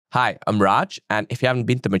Hi, I'm Raj, and if you haven't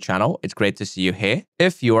been to my channel, it's great to see you here.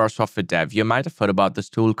 If you are a software dev, you might have heard about this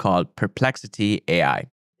tool called Perplexity AI.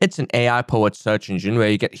 It's an AI-powered search engine where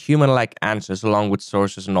you get human-like answers along with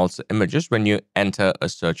sources and also images when you enter a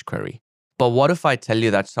search query. But what if I tell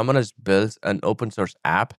you that someone has built an open-source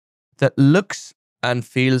app that looks and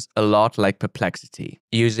feels a lot like Perplexity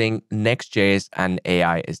using Next.js and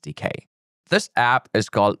AI-SDK? This app is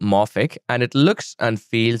called Morphic, and it looks and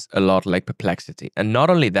feels a lot like Perplexity. And not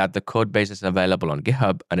only that, the code base is available on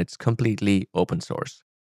GitHub, and it's completely open source.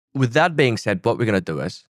 With that being said, what we're going to do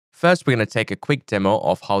is, first we're going to take a quick demo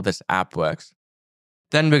of how this app works.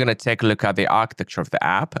 Then we're going to take a look at the architecture of the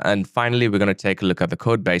app. And finally, we're going to take a look at the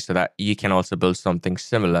code base so that you can also build something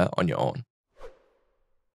similar on your own.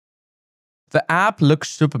 The app looks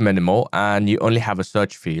super minimal, and you only have a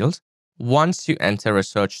search field. Once you enter a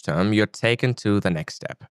search term, you're taken to the next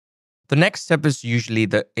step. The next step is usually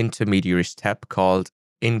the intermediary step called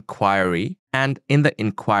inquiry. And in the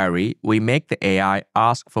inquiry, we make the AI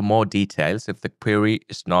ask for more details if the query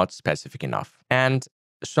is not specific enough. And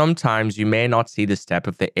sometimes you may not see the step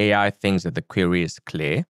if the AI thinks that the query is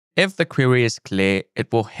clear. If the query is clear,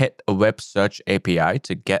 it will hit a web search API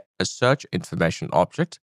to get a search information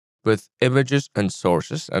object with images and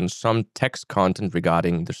sources and some text content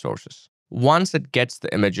regarding the sources. Once it gets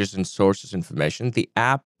the images and sources information, the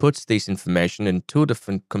app puts this information in two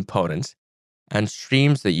different components and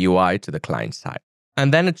streams the UI to the client side.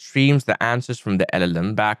 And then it streams the answers from the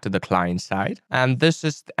LLM back to the client side. And this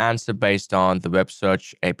is the answer based on the web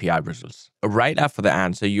search API results. Right after the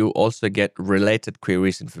answer, you also get related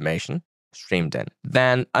queries information streamed in.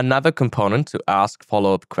 Then another component to ask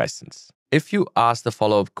follow-up questions. If you ask the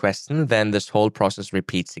follow-up question, then this whole process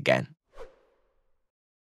repeats again.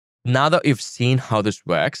 Now that you've seen how this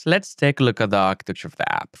works, let's take a look at the architecture of the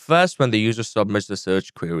app. First, when the user submits the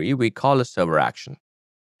search query, we call a server action.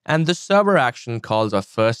 And the server action calls our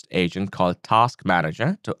first agent called task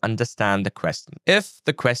manager to understand the question. If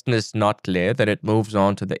the question is not clear, then it moves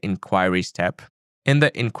on to the inquiry step. In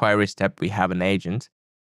the inquiry step, we have an agent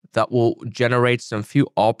that will generate some few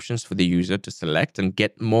options for the user to select and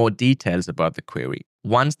get more details about the query.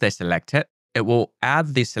 Once they select it, it will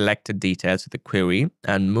add the selected details to the query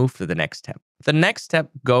and move to the next step. The next step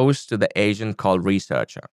goes to the agent called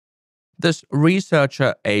researcher. This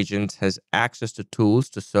researcher agent has access to tools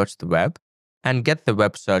to search the web and get the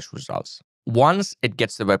web search results. Once it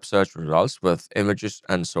gets the web search results with images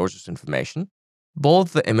and sources information,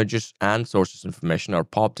 both the images and sources information are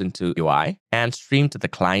popped into UI and streamed to the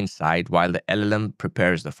client side while the LLM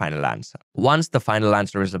prepares the final answer. Once the final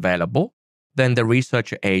answer is available, then the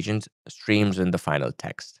researcher agent streams in the final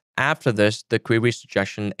text. After this, the query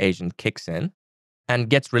suggestion agent kicks in and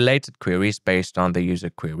gets related queries based on the user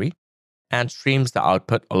query and streams the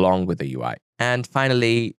output along with the UI. And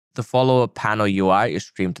finally, the follow-up panel UI is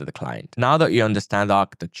streamed to the client. Now that you understand the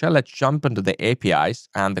architecture, let's jump into the APIs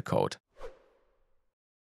and the code.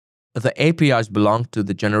 The APIs belong to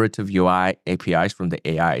the Generative-UI APIs from the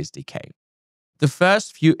AI SDK. The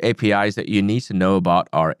first few APIs that you need to know about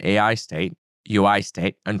are AI state, UI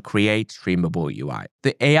state, and create streamable UI.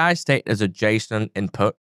 The AI state is a JSON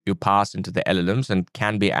input you pass into the LLMs and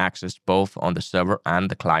can be accessed both on the server and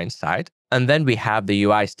the client side. And then we have the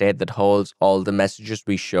UI state that holds all the messages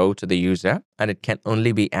we show to the user, and it can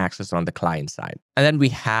only be accessed on the client side. And then we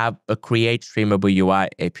have a create streamable UI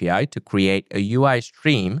API to create a UI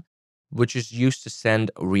stream, which is used to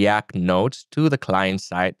send React nodes to the client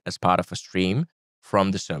side as part of a stream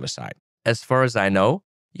from the server side. As far as I know,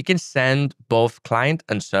 you can send both client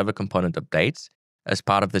and server component updates as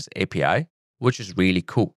part of this API, which is really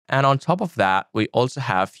cool. And on top of that, we also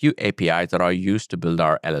have a few APIs that are used to build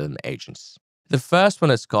our LLM agents. The first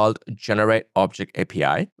one is called Generate-Object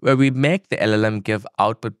API, where we make the LLM give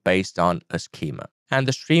output based on a schema. And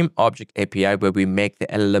the Stream-Object API, where we make the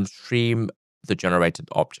LLM stream the generated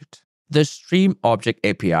object. The Stream-Object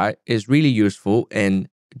API is really useful in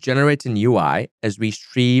generating UI as we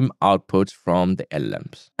stream outputs from the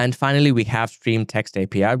LLMs. And finally, we have Stream Text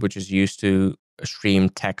API, which is used to stream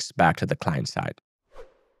text back to the client side.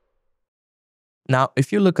 Now,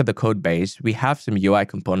 if you look at the code base, we have some UI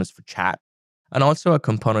components for chat and also a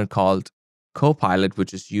component called Copilot,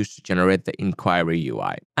 which is used to generate the inquiry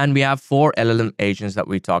UI. And we have 4 LLM agents that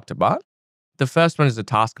we talked about. The first one is the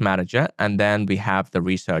task manager, and then we have the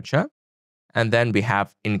researcher, and then we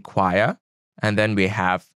have inquire, and then we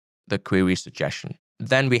have the query suggestion.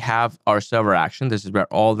 Then we have our server action. This is where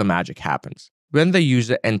all the magic happens. When the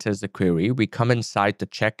user enters the query, we come inside to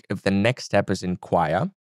check if the next step is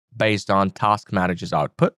inquire based on task manager's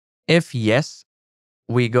output. If yes,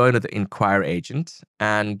 we go into the inquire agent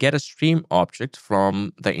and get a stream object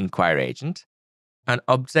from the inquire agent and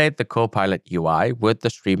update the Copilot UI with the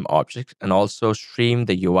stream object and also stream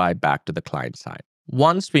the UI back to the client side.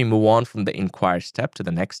 Once we move on from the inquire step to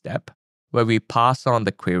the next step, where we pass on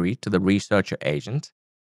the query to the researcher agent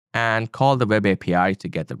and call the web API to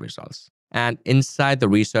get the results. And inside the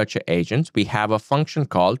researcher agent, we have a function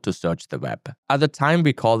called to search the web. At the time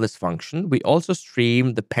we call this function, we also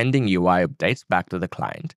stream the pending UI updates back to the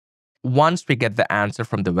client. Once we get the answer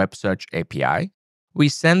from the web search API, we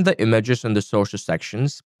send the images in the sources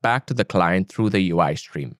sections back to the client through the UI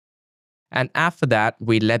stream. And after that,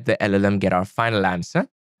 we let the LLM get our final answer,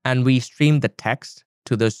 and we stream the text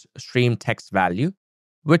to this stream text value,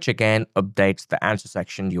 which again updates the answer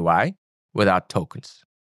section UI with our tokens.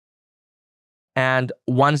 And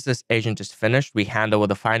once this agent is finished, we hand over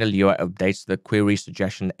the final UI updates to the query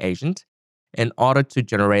suggestion agent in order to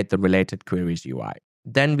generate the related queries UI.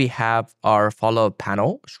 Then we have our follow-up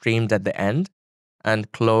panel streamed at the end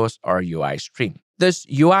and close our UI stream. This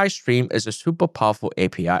UI stream is a super powerful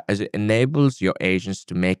API as it enables your agents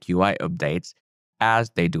to make UI updates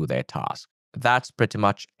as they do their task. That's pretty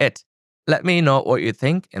much it. Let me know what you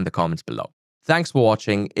think in the comments below. Thanks for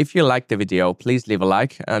watching. If you liked the video, please leave a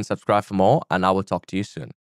like and subscribe for more, and I will talk to you soon.